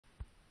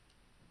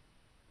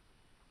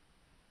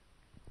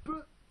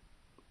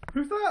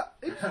Who's that?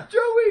 It's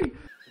Joey!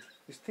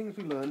 It's things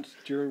we learned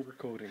during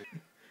recording.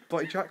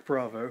 Bloody Jack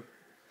Bravo,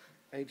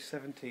 age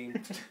 17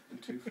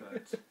 and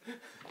 2/3.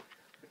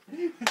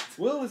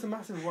 Will is a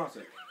massive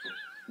wazzock.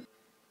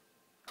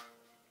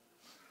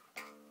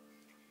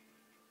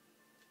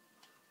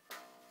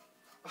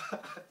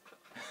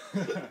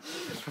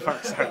 For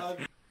fuck's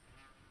sake.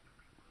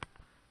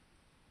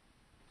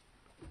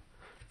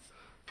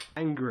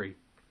 Angry.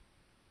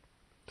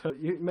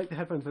 You make the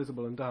headphones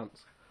visible and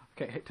dance.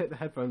 Okay, take the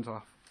headphones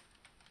off.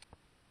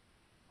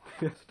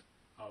 Yes.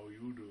 How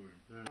you doing?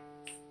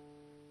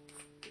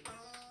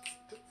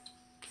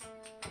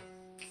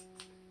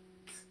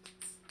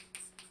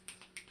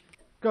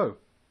 Go.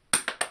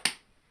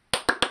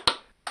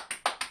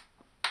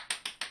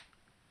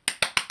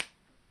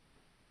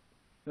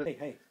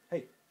 Hey,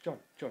 John,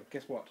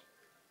 guess what?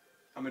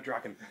 I'm a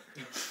dragon.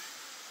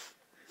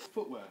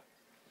 Footwear.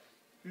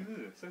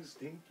 Ew, so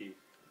stinky.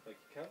 Like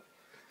a cat?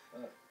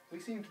 We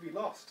seem to be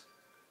lost.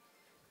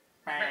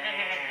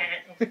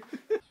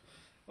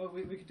 Well,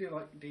 we could do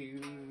like do.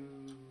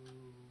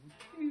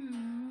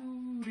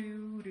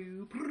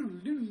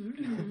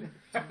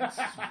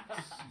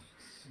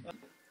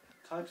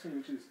 Types in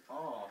which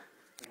are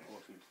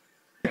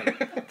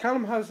important.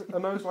 Callum has a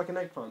nose like an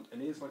eggplant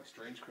and ears like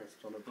strange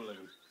crisps on a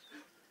balloon.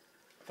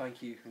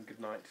 Thank you and good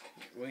night.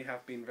 We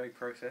have been very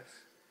process.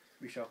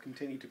 We shall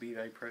continue to be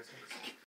very process.